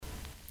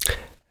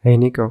Hey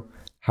Nico,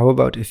 how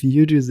about if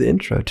you do the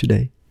intro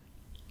today?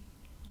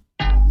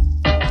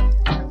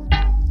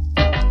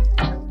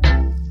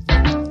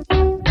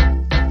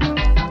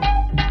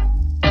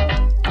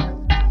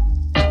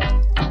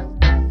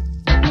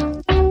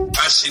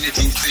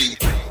 Fascinating thing.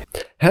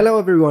 Hello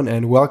everyone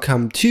and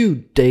welcome to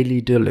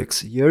Daily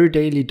Deluxe, your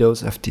daily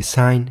dose of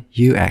design,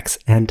 UX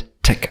and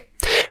tech.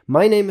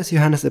 My name is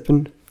Johannes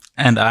Ippen.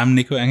 And I'm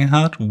Nico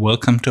Engelhardt.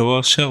 Welcome to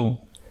our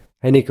show.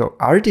 Hey Nico,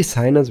 are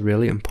designers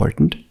really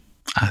important?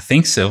 I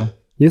think so.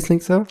 You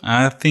think so?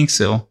 I think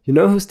so. You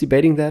know who's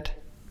debating that?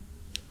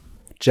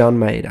 John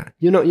Maeda.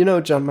 You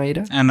know John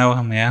Maeda? I know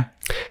him, yeah.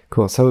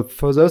 Cool. So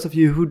for those of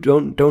you who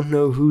don't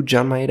know who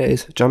John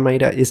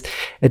Maeda is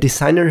a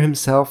designer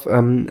himself.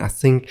 I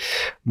think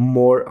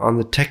more on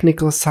the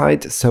technical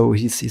side. So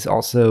he's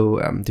also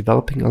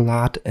developing a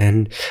lot,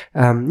 and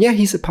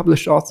he's a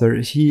published author.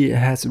 He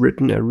has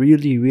written a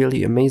really,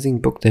 really amazing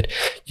book that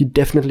you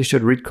definitely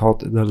should read called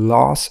The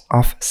Laws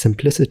of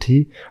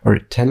Simplicity, or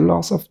 10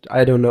 Laws of,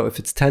 I don't know if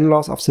it's 10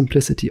 Laws of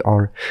Simplicity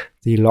or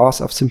The Laws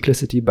of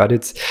Simplicity, but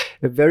it's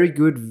a very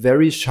good,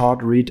 very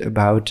short read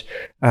about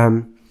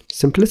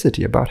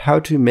simplicity, about how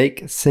to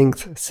make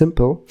things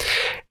simple.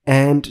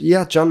 And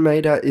yeah, John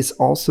Maeda is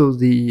also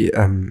the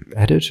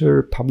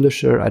editor,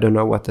 publisher, I don't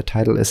know what the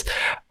title is,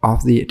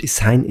 of the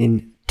Design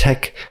in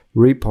Tech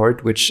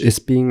report, which is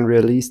being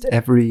released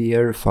every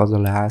year for the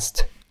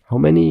last, how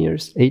many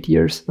years? 8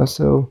 years or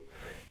so?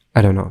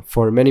 I don't know,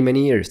 for many,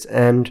 many years.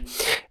 And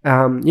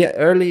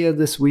earlier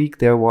this week,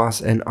 there was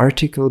an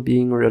article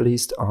being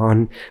released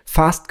on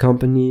Fast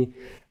Company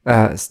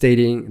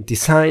stating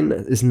design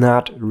is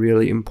not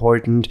really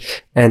important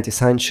and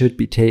design should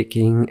be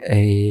taking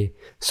a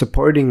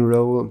supporting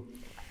role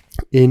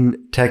in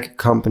tech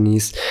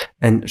companies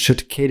and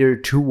should cater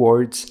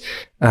towards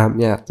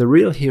the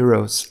real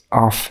heroes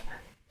of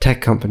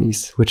tech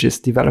companies, which is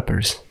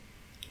developers.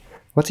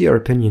 What's your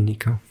opinion,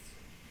 Nico?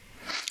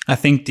 I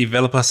think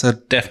developers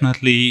are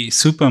definitely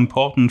super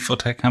important for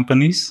tech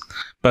companies,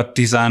 but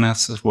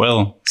designers as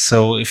well.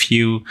 So if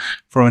you,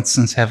 for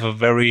instance, have a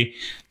very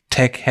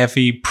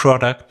tech-heavy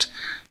product,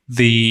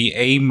 the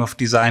aim of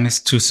design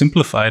is to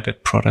simplify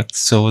that product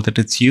so that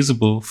it's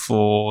usable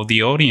for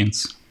the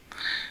audience.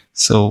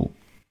 So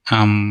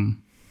I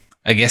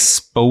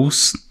guess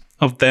both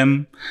of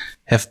them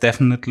have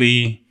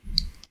definitely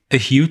a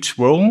huge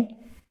role,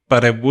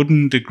 but I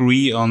wouldn't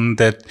agree on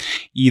that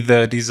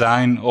either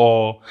design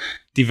or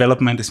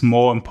development is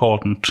more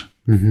important.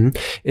 Mm-hmm.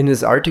 In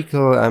this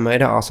article,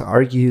 Maeda also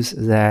argues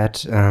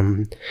that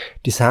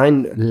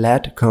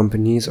design-led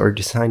companies or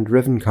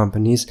design-driven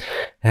companies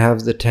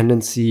have the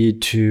tendency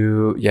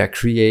to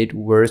create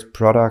worse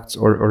products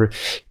or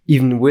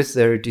even with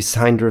their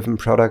design-driven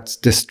products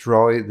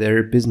destroy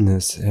their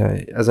business.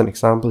 As an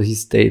example, he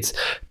states,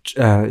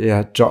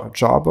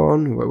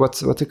 Jawbone. What's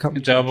the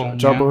company?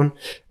 Jawbone.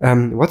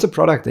 Yeah. What's a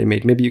product they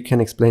made? Maybe you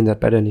can explain that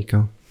better,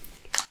 Nico.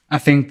 I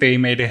think they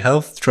made a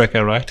health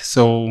tracker, right?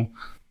 So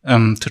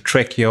to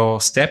track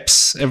your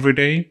steps every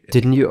day.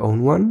 Didn't you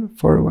own one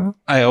for a while?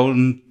 I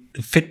owned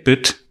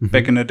Fitbit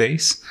back in the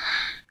days.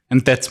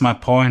 And that's my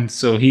point.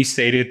 So he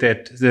stated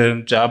that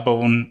the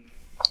Jawbone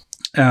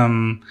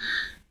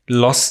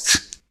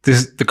lost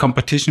the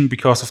competition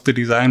because of the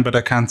design, but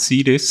I can't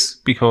see this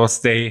because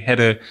they had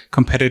a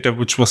competitor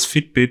which was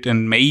Fitbit,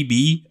 and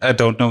maybe, I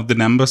don't know the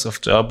numbers of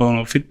Jawbone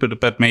or Fitbit,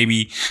 but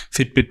maybe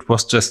Fitbit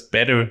was just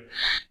better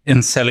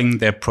in selling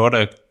their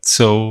product.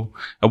 So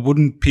I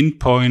wouldn't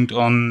pinpoint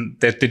on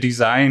that the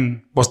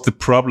design was the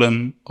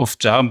problem of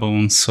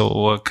Jawbone,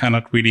 so I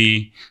cannot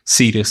really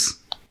see this.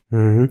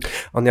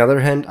 Mm-hmm. On the other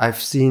hand,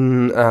 I've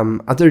seen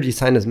other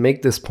designers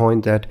make this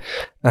point that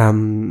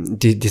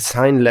the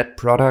design-led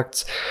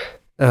products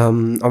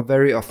are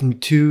very often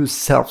too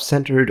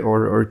self-centered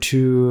or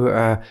too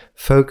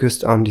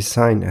focused on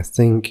design. I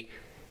think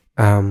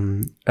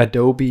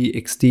Adobe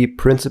XD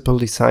principal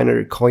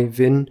designer Khoi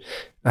Vinh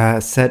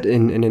said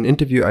in an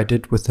interview I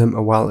did with him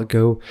a while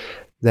ago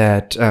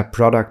that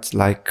products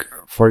like,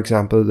 for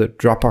example, the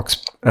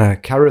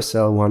Dropbox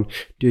carousel one.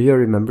 Do you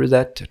remember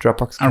that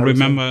Dropbox carousel? I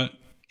remember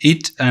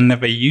it. I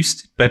never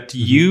used it, but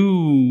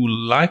you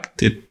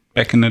liked it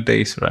back in the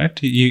days, right?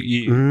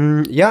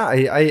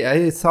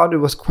 I thought it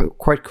was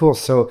quite cool.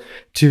 So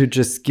to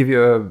just give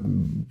you a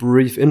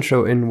brief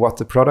intro in what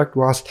the product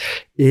was,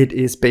 it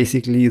is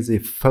basically the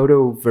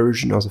photo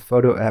version or the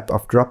photo app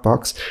of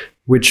Dropbox,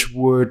 which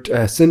would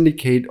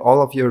syndicate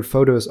all of your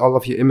photos, all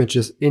of your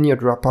images in your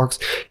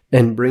Dropbox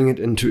and bring it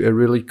into a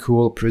really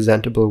cool,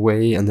 presentable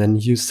way, and then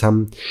use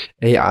some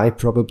AI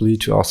probably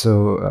to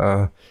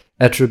also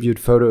attribute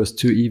photos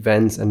to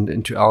events and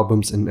into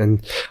albums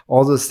and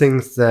all those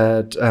things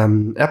that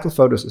Apple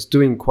Photos is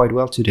doing quite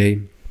well today.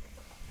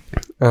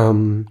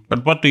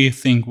 But what do you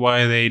think?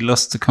 Why they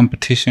lost the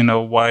competition,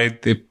 or why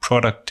the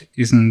product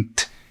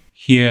isn't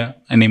here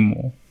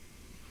anymore?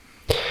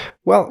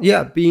 Well,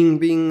 yeah,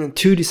 being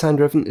too design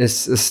driven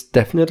is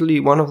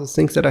definitely one of the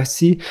things that I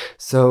see.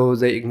 So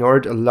they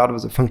ignored a lot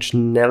of the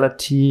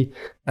functionality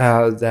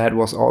that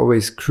was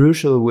always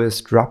crucial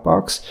with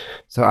Dropbox.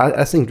 So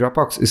I think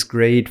Dropbox is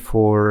great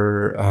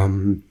for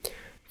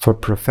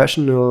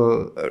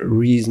professional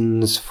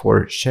reasons,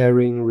 for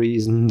sharing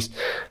reasons,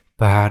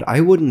 but I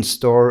wouldn't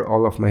store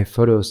all of my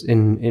photos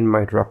in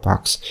my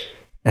Dropbox.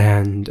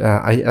 And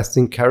I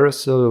think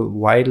Carousel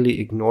widely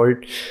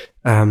ignored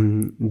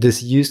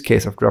this use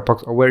case of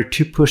Dropbox, or were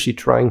too pushy,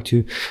 trying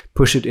to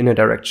push it in a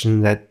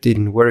direction that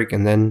didn't work,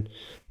 and then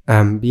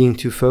being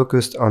too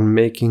focused on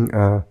making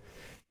a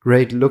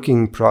great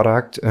looking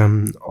product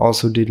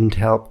also didn't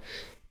help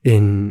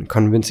in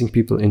convincing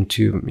people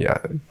into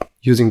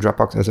using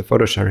Dropbox as a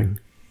photo sharing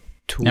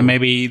tool. And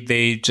maybe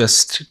they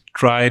just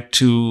tried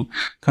to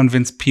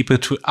convince people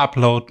to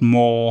upload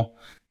more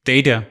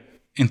data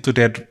into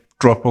their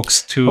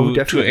Dropbox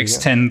to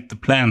extend the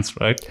plans,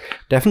 right?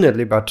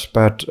 Definitely, but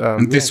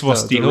and this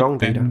was the wrong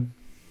data.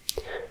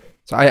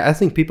 So I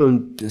think people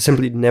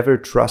simply never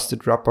trusted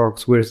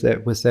Dropbox with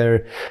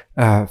their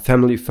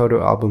family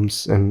photo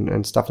albums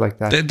and stuff like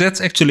that. That's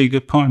actually a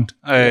good point.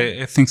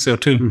 I think so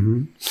too.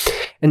 Mm-hmm.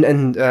 And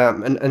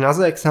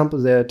another example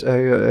that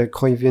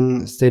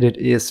Koivin stated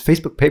is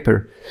Facebook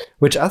Paper,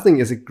 which I think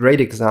is a great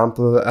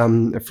example.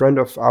 A friend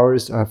of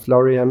ours,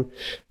 Florian,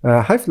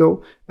 hi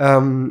Flo,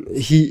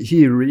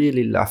 he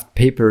really loved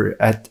Paper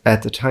at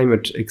the time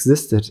it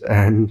existed,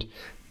 and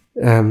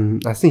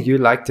I think you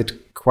liked it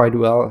quite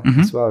well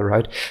as well,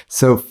 right?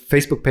 So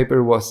Facebook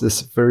Paper was this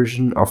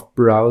version of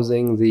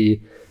browsing the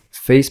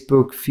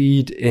Facebook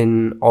feed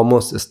in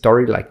almost a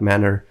story-like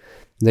manner.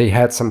 They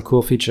had some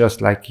cool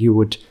features, like you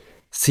would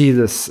see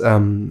this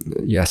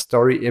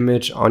story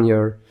image on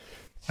your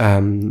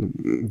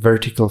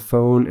vertical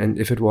phone, and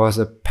if it was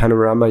a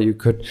panorama, you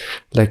could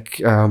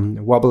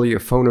wobble your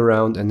phone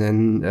around, and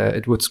then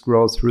it would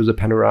scroll through the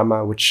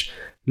panorama, which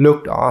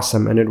looked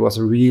awesome, and it was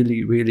a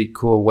really, really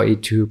cool way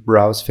to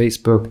browse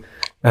Facebook.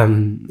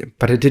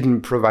 But it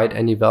didn't provide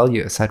any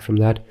value aside from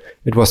that.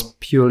 It was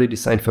purely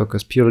design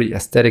focused, purely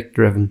aesthetic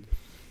driven.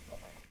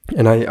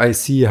 And I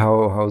see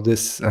how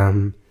this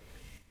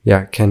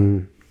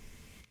can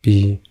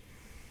be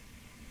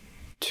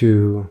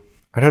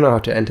I don't know how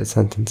to end a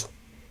sentence.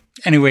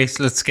 Anyways,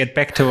 let's get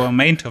back to our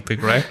main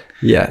topic, right?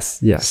 Yes.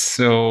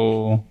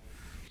 So,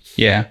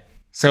 yeah.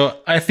 So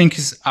I think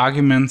his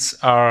arguments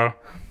are,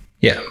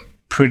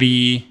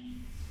 pretty...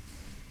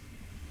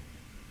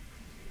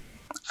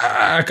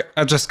 I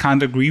just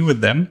can't agree with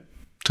them,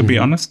 to be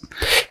honest.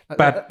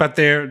 But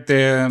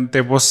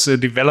there was a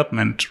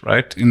development,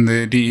 right, in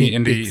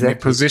the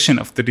position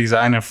of the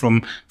designer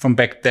from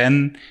back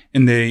then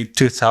in the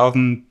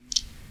 2010s.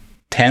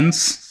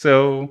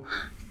 So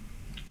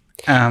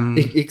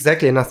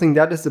exactly, and I think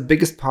that is the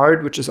biggest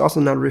part, which is also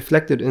not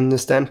reflected in the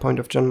standpoint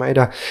of John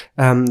Maeda,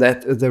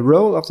 that the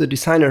role of the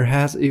designer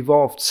has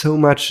evolved so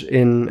much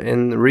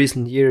in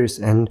recent years,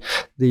 and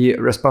the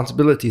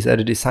responsibilities that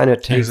a designer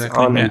takes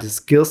on and the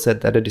skill set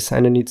that a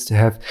designer needs to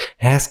have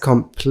has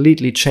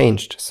completely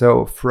changed.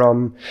 So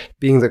from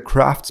being the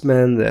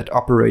craftsman that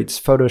operates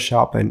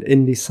Photoshop and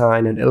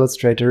InDesign and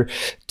Illustrator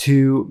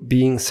to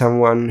being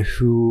someone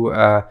who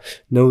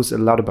knows a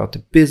lot about the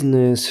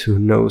business, who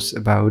knows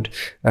about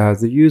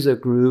the user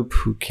group,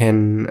 who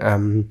can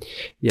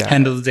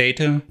handle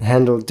data,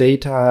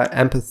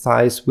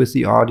 empathize with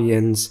the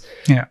audience,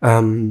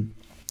 and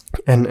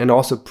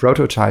also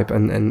prototype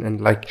and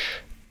like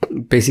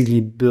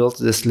basically build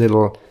this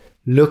little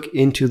look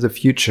into the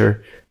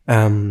future.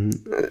 This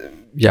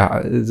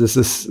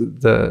is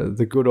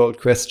the good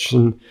old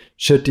question: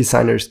 should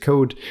designers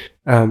code?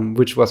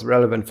 Which was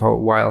relevant for a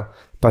while,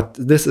 but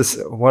this is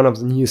one of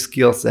the new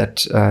skills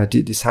that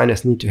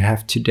designers need to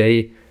have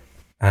today.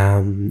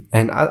 And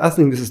I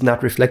think this is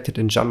not reflected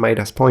in John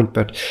Maeda's point,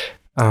 but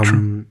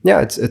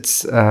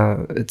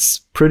it's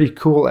pretty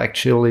cool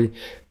actually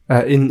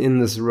in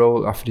this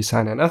role of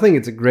designer. And I think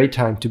it's a great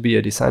time to be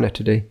a designer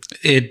today.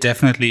 It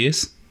definitely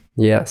is.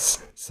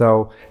 Yes.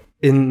 So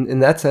in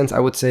that sense, I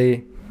would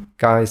say,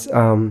 guys,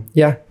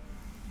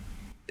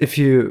 if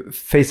you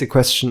face a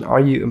question, are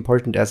you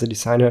important as a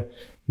designer?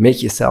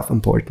 Make yourself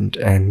important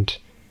and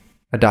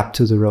adapt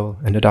to the role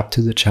and adapt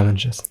to the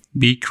challenges.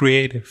 Be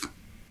creative.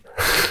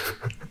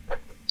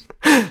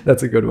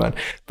 That's a good one.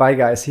 Bye,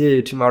 guys. See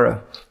you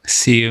tomorrow.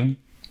 See you.